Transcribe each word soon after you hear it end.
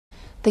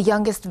The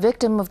youngest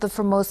victim of the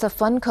Formosa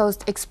Fun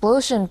Coast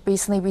explosion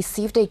recently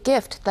received a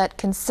gift that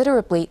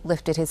considerably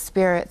lifted his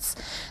spirits.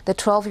 The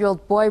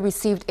 12-year-old boy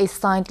received a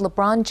signed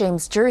LeBron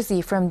James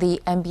jersey from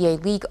the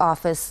NBA league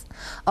office.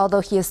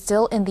 Although he is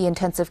still in the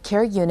intensive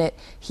care unit,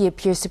 he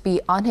appears to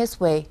be on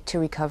his way to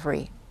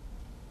recovery.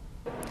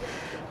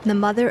 The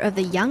mother of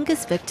the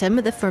youngest victim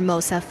of the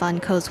Formosa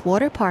Fun Coast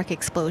water park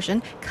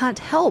explosion can't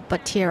help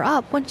but tear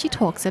up when she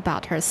talks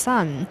about her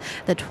son.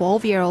 The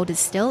 12-year-old is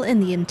still in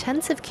the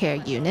intensive care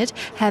unit,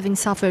 having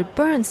suffered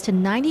burns to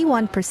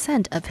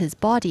 91% of his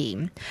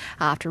body.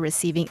 After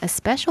receiving a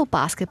special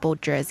basketball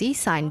jersey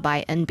signed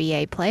by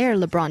NBA player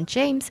LeBron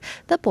James,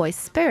 the boy's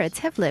spirits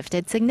have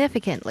lifted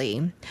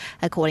significantly.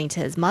 According to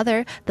his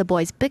mother, the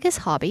boy's biggest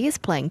hobby is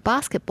playing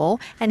basketball,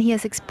 and he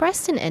has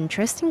expressed an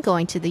interest in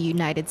going to the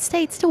United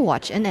States to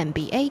watch an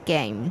NBA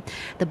game.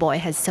 The boy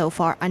has so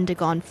far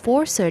undergone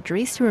 4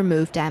 surgeries to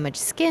remove damaged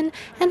skin,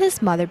 and his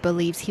mother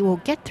believes he will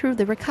get through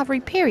the recovery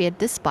period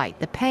despite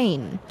the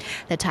pain.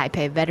 The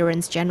Taipei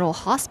Veterans General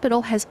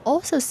Hospital has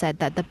also said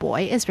that the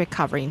boy is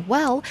recovering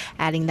well,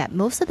 adding that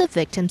most of the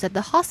victims at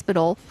the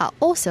hospital are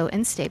also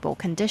in stable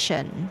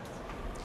condition.